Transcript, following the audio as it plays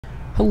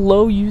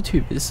Hello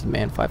YouTube, this is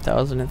Man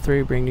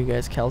 5003 bringing you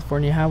guys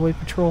California Highway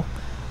Patrol.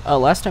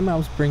 Last time I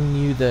was bringing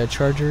you the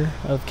Charger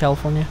of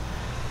California,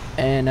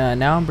 and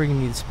now I'm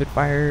bringing you the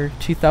Spitfire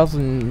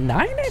 2009,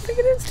 I think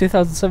it is,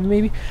 2007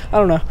 maybe, I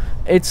don't know.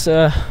 It's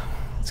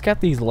got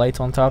these lights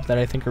on top that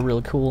I think are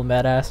really cool and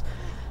badass,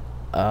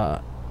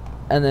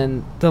 and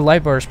then the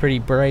light bar is pretty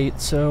bright,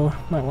 so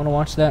might want to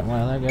watch that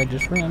while that guy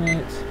just ran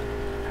it.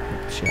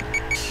 Oh, shit.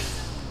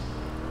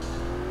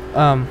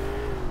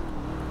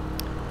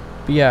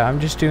 But yeah, I'm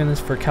just doing this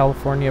for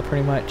California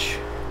pretty much.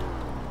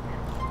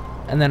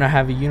 And then I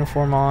have a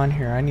uniform on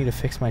here. I need to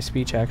fix my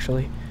speech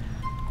actually.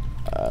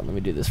 Let me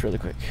do this really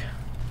quick.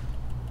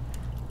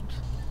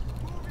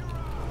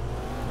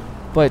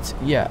 But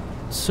yeah,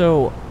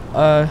 so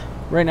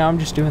right now I'm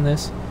just doing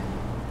this.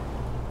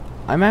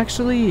 I'm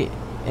actually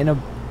in a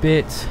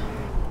bit.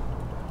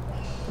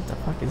 What the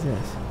fuck is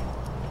this?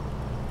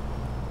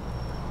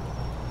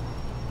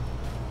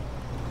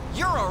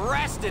 You're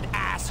arrested,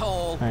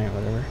 asshole! Alright,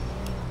 whatever.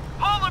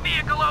 Pull the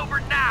vehicle over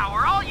now,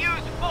 or I'll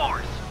use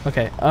force!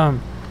 Okay,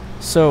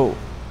 so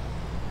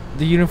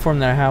the uniform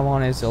that I have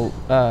on is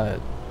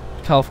a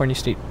California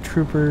State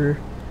Trooper.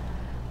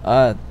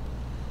 I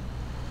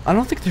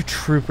don't think they're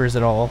troopers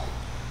at all.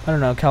 I don't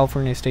know,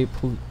 California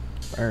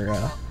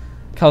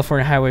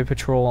California Highway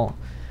Patrol.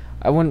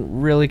 I wouldn't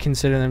really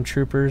consider them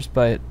troopers,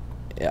 but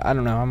I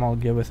don't know, I'm all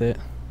good with it.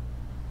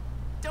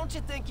 Don't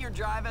you think you're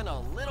driving a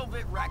little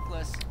bit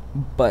reckless?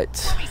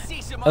 But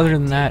other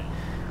than that,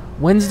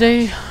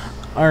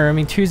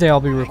 Tuesday I'll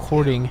be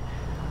recording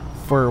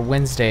for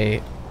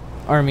Wednesday.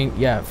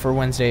 For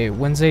Wednesday.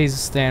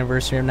 Wednesday's the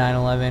anniversary of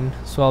 9/11,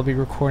 so I'll be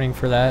recording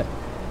for that.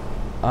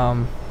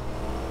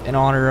 In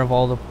honor of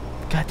all the...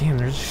 Goddamn,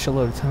 there's a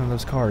shitload of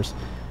those cars.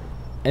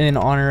 And in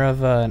honor of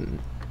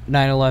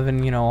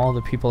 9/11, you know, all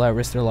the people that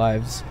risked their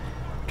lives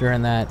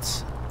during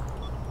that.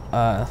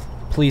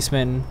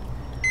 Policemen,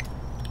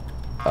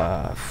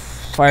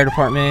 fire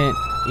department,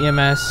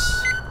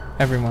 EMS,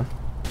 everyone.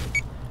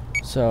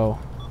 So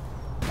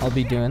I'll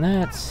be doing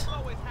that.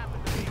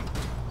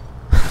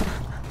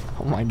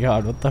 Oh my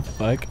god, what the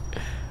fuck?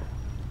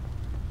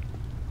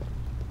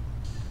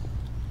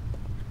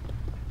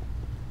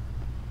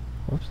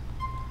 Whoops.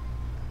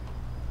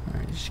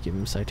 Alright, just give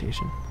him a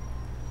citation.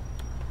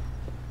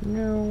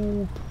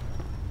 No.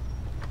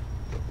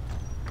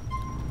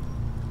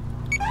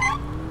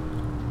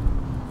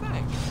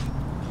 Thanks.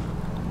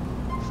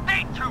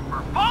 State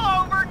Trooper, pull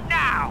over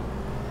now!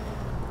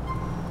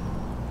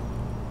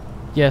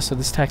 Yeah, so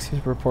this taxi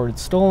is reported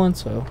stolen,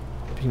 so,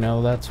 you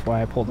know, that's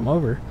why I pulled him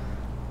over.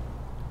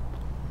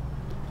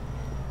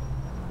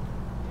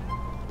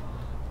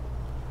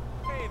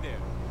 Hey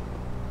there.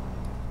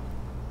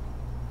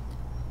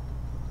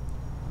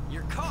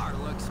 Your car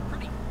looks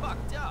pretty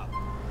fucked up.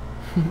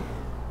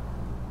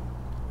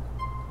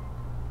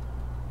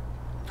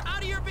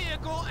 Out of your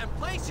vehicle and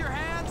place your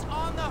hands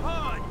on the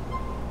hood!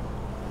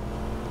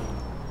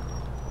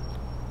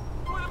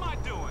 What am I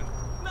doing?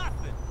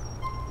 Nothing!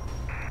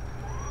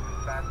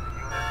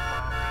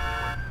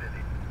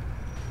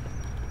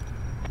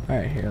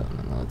 Alright, here,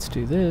 let's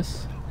do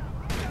this.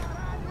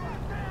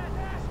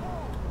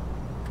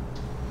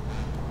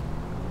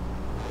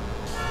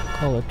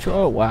 Call it.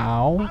 Oh,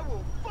 wow. I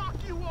will fuck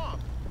you up!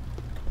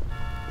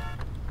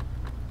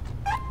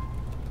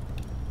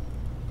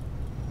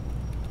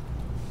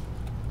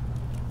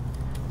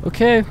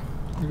 Okay,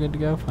 we're good to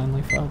go.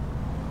 Finally fob.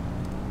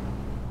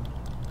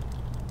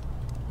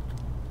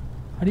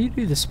 How do you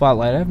do the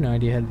spotlight? I have no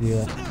idea how to do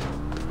that.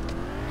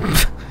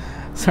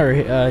 Sorry,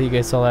 you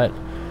guys saw that.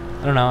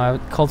 I don't know, I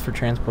called for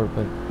transport,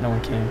 but no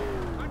one came.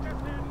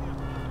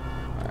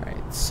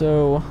 Alright,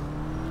 so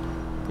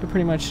you're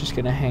pretty much just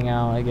gonna hang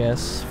out, I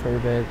guess, for a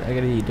bit. I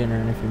gotta eat dinner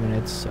in a few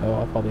minutes, so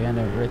I'll probably end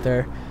it right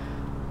there.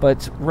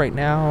 But right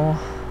now,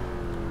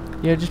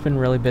 yeah, I've just been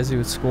really busy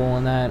with school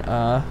and that.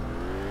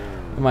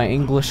 My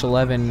English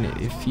 11,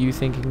 if you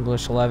think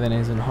English 11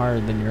 isn't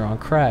hard, then you're on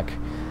crack.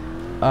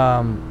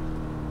 I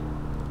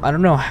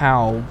don't know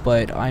how,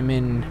 but I'm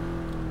in...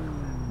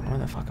 Where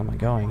the fuck am I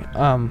going?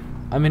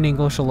 I'm in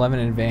English 11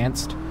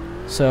 Advanced,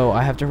 so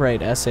I have to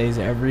write essays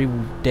every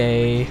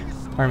day,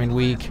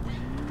 week,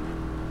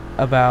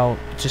 about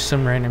just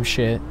some random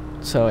shit.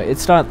 So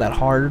it's not that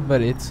hard,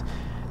 but it's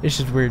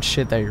just weird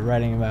shit that you're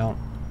writing about.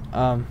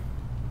 But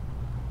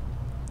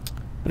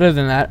other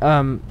than that,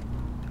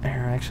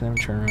 actually, let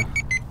me turn around.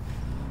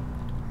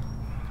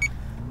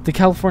 The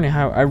California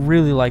Highway, I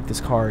really like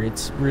this car.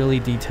 It's really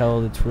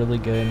detailed, it's really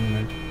good, and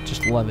I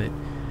just love it.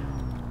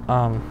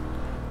 And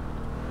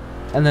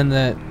then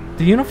the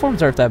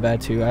uniforms aren't that bad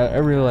too. I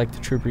really like the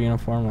trooper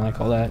uniform. I like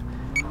all that.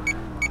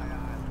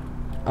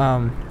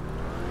 Let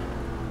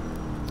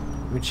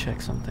me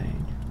check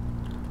something.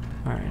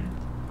 Alright.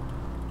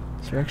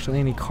 Is there actually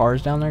any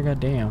cars down there? God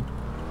damn.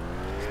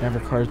 There's never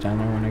cars down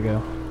there when I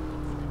go.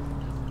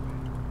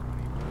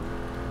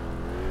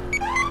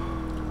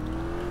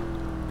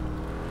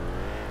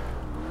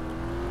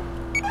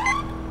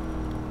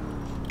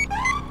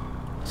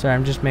 Sorry,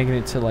 I'm just making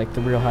it to like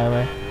the real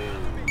highway.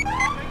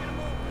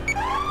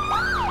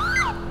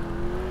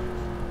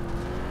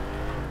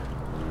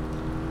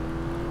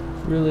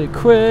 really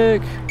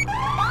quick.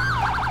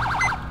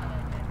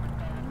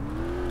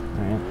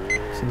 Alright,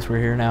 since we're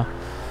here now.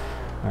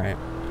 Alright,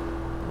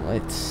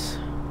 let's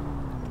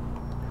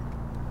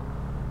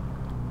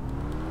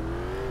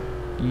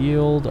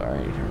yield.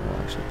 Alright, here, we'll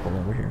actually pull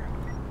over here.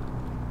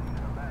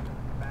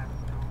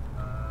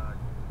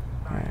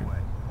 Alright.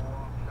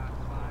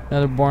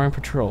 Another boring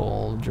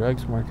patrol.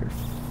 Drugs marker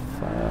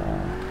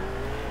 5.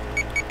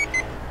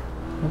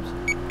 Oops.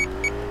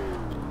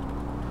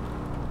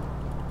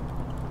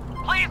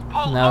 Please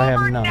pull Now I have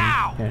over none.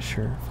 now. Yeah,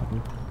 sure.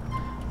 Fucking.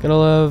 Gotta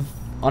love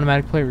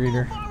automatic plate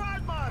reader.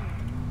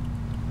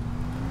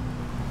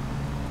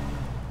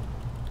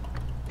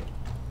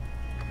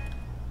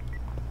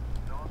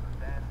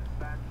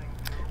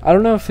 I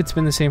don't know if it's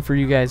been the same for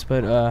you guys,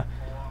 but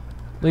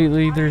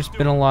lately there's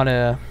been a lot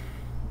of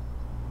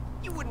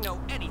You wouldn't know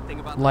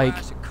anything about like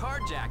the rash of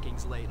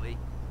carjackings lately.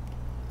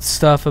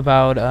 stuff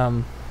about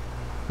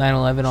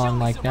 9/11 on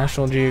like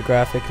National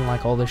Geographic and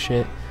like all this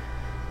shit.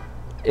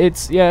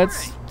 It's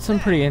some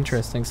pretty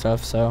interesting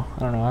stuff. So I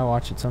don't know. I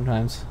watch it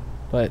sometimes,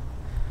 but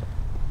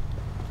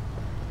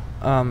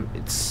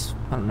it's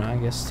I don't know. I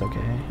guess it's okay.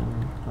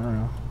 I don't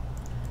know.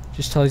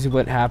 Just tells you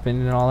what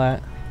happened and all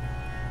that.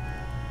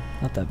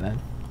 Not that bad.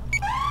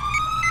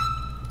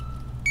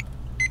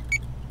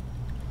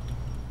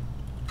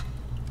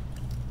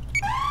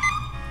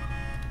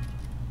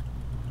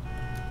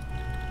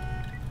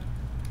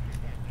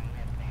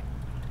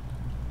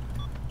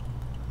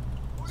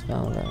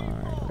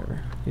 Alright,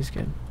 whatever. He's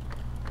good.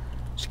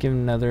 Just give him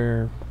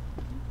another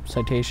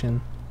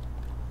citation.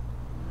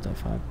 That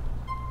 5.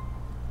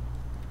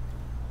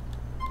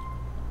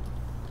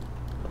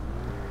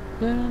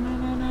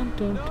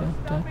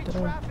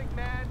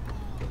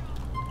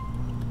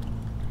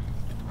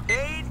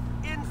 Paid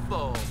in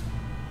full.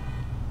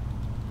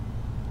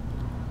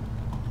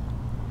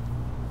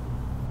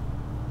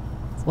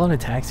 It's a lot of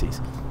taxis.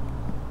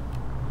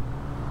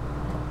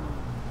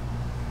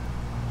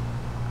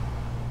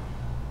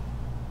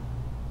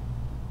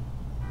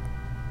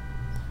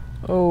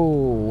 Oh,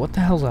 what the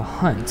hell's a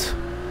hunt?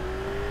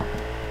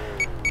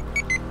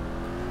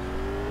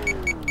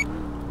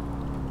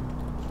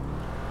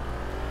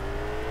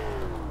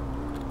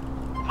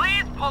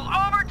 Please pull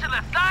over to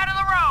the side of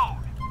the road.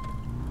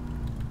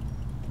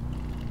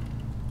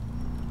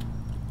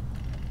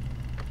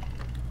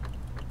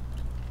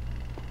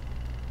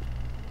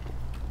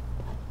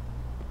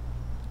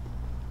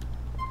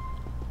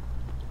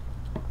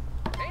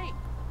 Hey,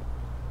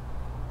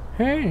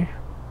 Hey.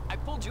 I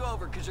pulled you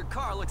over because your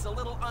car looks a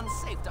little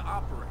unsafe to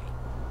operate.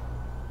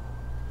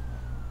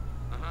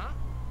 Uh-huh.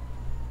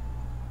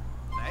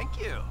 Thank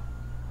you.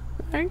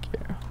 Thank you.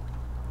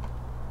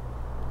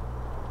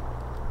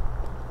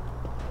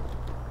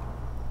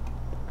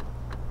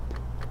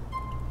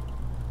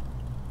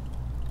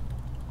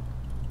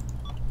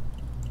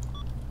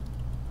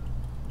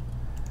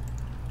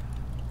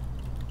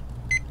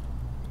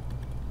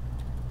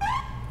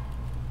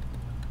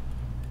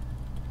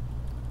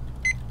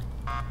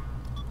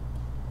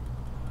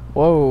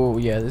 Whoa,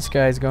 yeah, this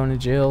guy's going to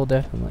jail,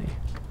 definitely.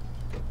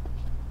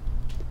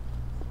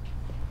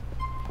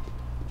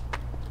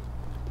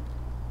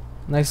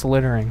 Nice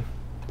littering.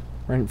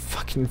 Right in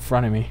fucking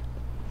front of me.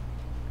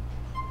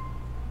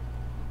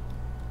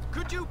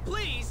 Could you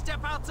please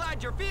step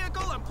outside your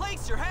vehicle and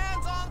place your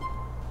hands on?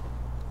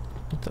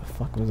 What the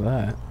fuck was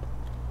that?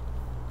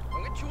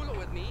 Don't get chulo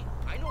with me.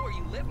 I know where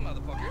you live,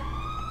 motherfucker.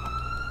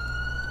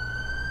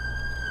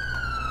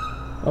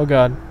 Oh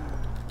god.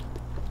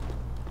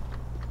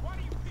 Why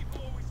do you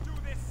people always do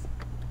this?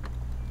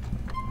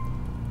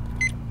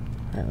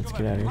 Alright, let's You'll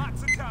get out have of here.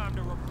 lots of time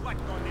to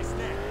reflect on this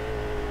then.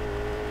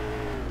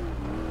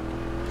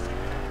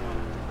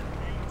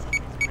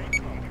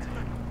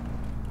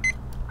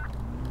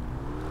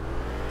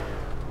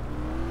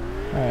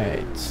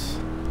 Alright.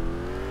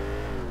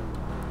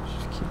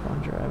 Just keep on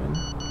driving.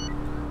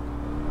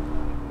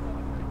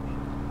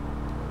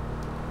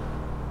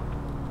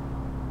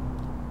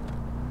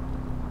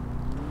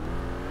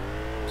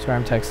 Sorry,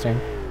 I'm texting.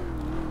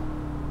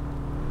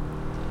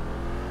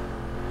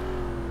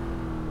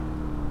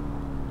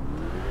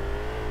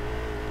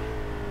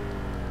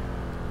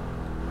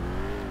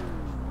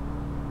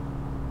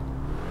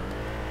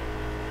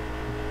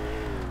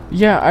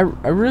 Yeah, I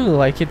really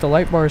like it. The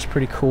light bar is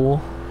pretty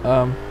cool.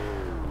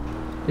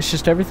 It's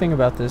just everything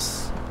about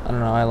this, I don't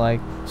know, I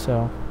like,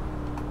 so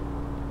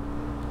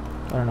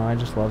I don't know, I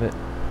just love it.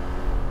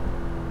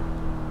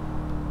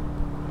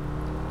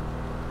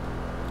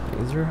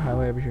 Is there a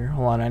highway over here?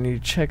 Hold on, I need to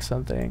check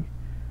something.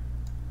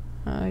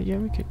 Yeah,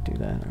 we could do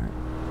that, alright.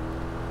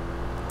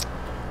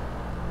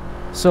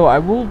 So I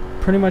will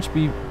pretty much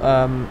be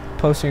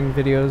posting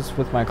videos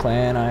with my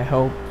clan, I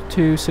hope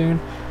to soon.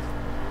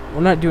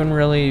 We're not doing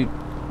really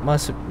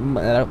much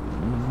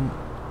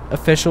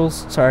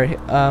officials, sorry.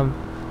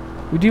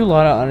 We do a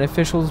lot of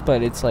unofficials,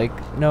 but it's like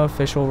no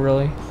official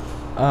really.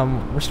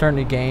 We're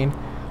starting to gain.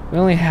 We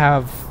only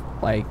have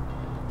like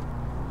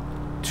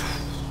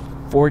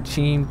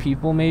 14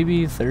 people,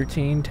 maybe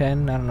 13,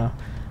 10, I don't know.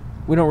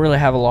 we don't really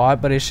have a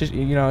lot, but it's just,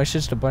 you know, it's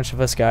just a bunch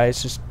of us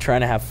guys just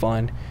trying to have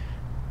fun.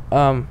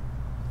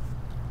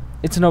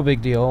 It's no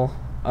big deal.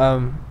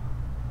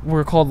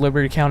 We're called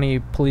Liberty County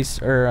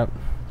Police, or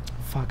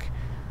fuck,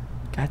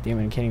 god damn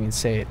it, I can't even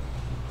say it.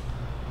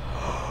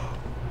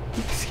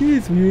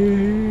 Excuse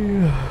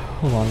me.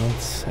 Hold on one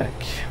sec.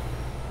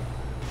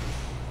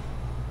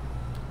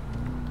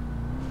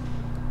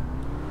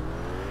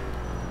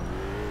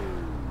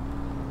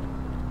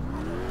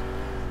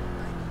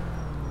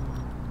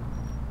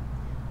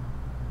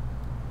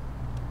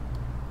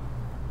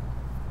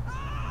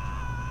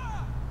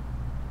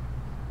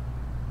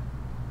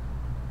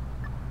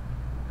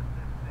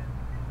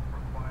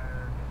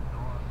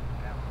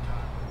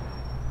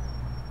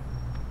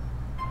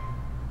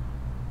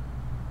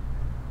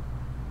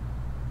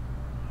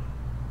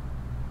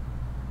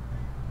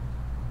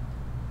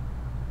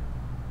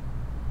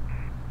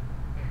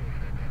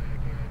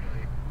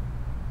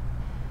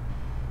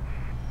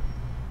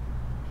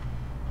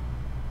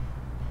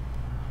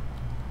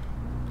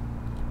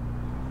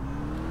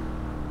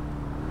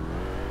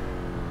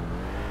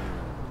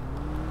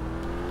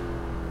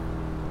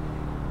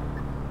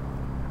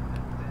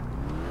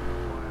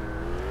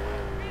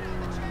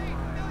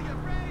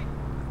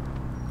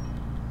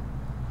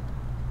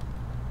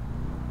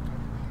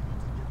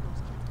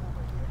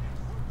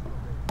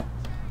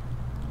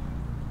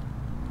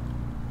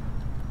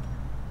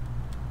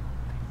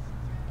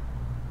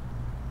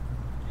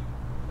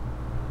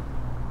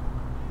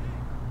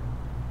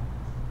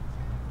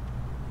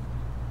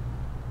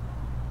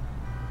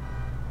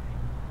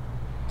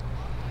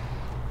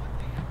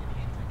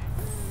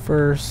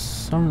 For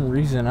some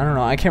reason, I don't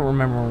know, I can't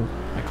remember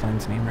my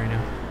client's name right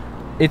now.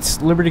 It's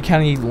Liberty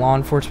County Law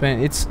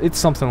Enforcement. It's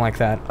something like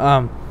that.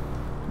 But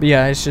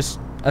yeah, it's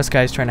just us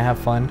guys trying to have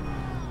fun.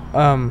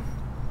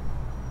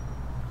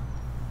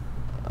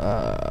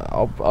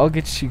 I'll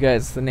get you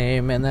guys the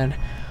name, and then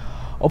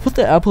I'll put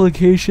the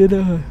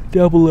application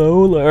down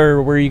below,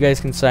 or where you guys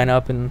can sign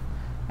up and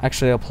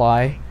actually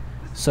apply.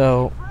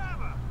 So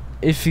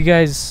if you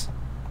guys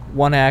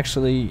want to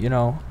actually, you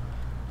know,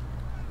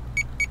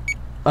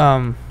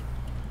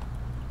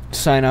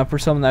 sign up or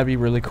something, that'd be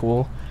really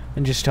cool.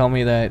 And just tell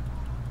me that,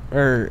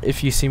 or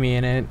if you see me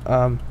in it,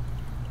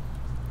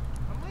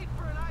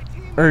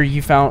 or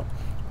you found,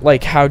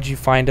 like, how'd you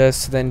find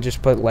us, then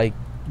just put like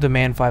the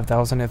man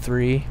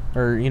 5003,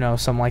 or you know,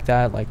 something like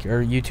that, like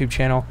our YouTube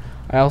channel.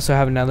 I also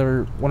have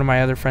one of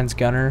my other friends,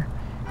 Gunner.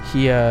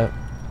 He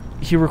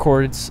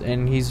records,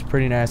 and he's a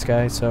pretty nice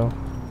guy, so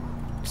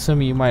some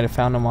of you might have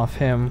found him off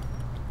him.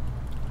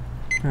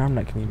 I'm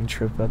not gonna even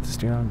trip about this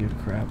dude, I don't give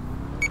a crap.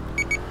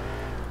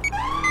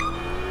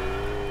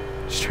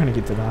 Just trying to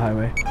get to the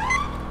highway.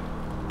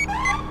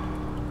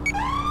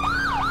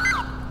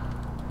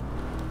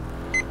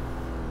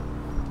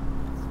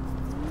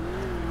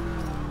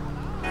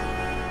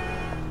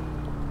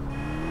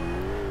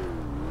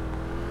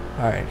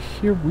 Alright,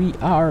 here we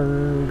are,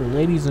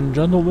 ladies and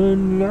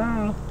gentlemen.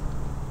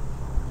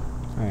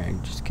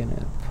 Alright, just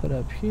gonna put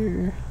up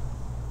here.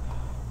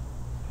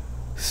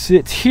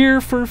 Sit here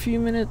for a few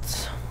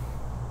minutes.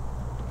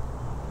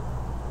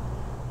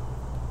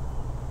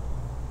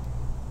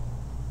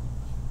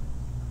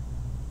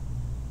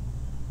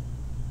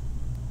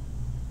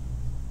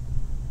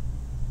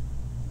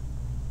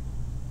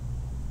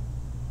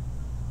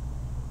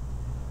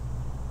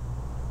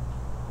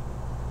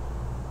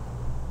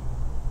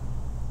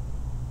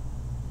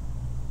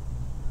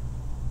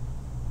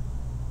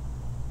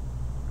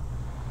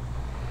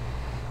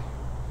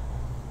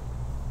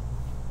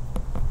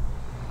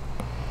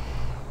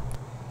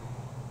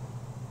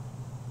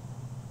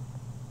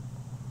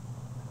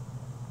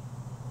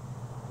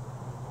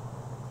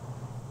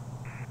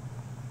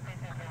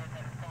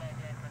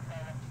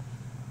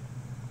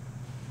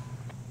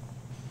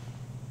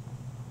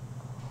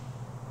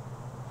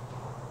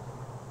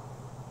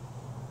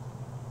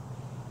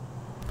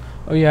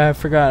 Oh yeah, I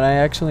forgot. I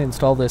actually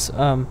installed this,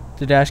 the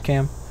dash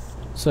cam,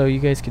 so you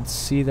guys could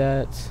see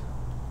that.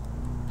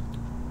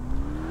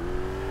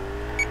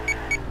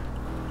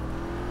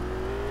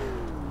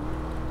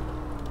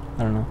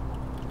 I don't know.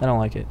 I don't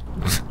like it.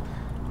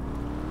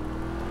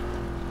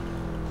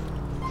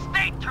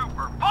 State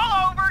Trooper,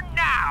 pull over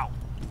now!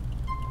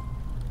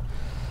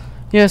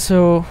 Yeah,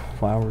 so,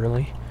 wow,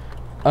 really?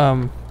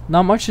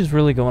 Not much is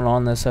really going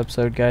on this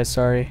episode, guys,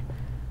 sorry.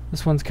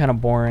 This one's kind of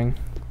boring.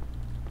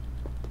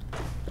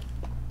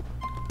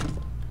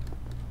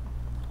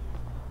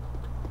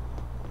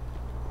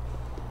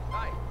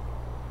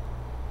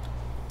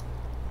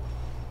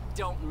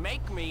 Don't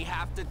make me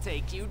have to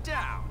take you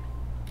down.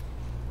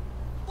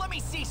 Let me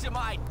see some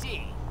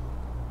ID.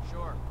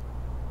 Sure.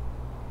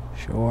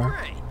 Sure.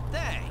 Great,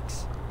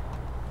 thanks.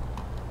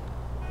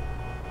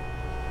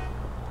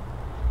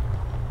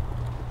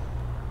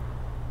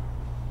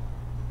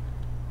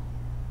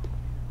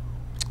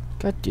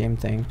 Goddamn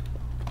thing.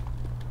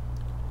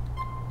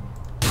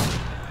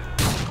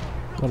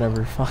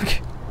 Whatever, fuck.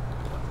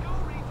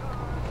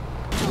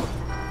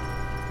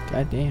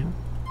 Goddamn.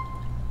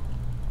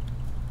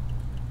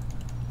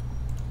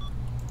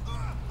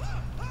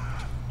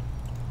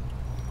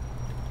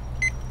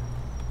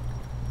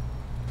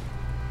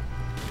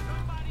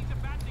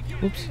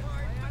 Oops.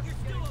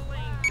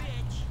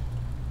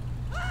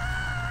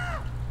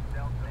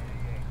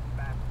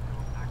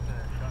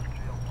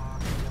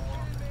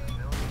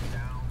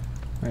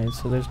 Alright,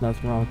 so there's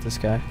nothing wrong with this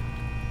guy.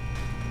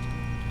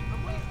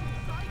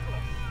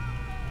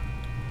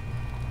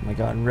 Oh my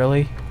god,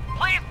 really?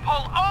 Please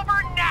pull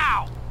over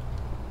now!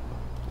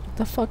 What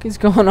the fuck is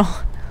going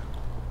on?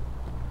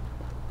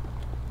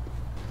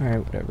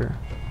 Alright, whatever.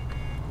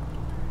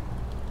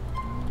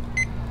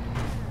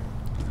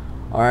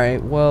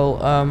 Alright,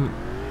 well, I'm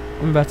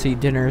about to eat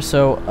dinner,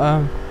 so,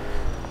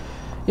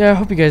 yeah, I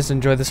hope you guys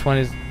enjoyed this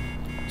one.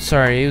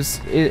 Sorry,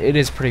 it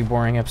is a pretty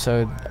boring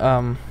episode.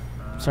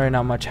 Sorry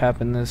not much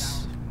happened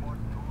this.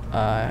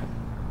 I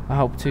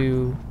hope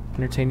to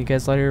entertain you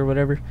guys later or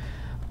whatever.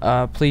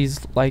 Please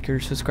like or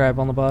subscribe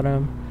on the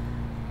bottom.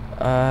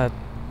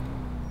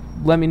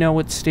 Let me know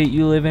what state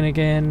you live in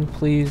again,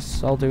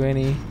 please. I'll do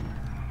any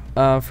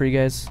for you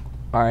guys.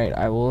 Alright,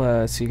 I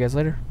will see you guys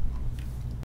later.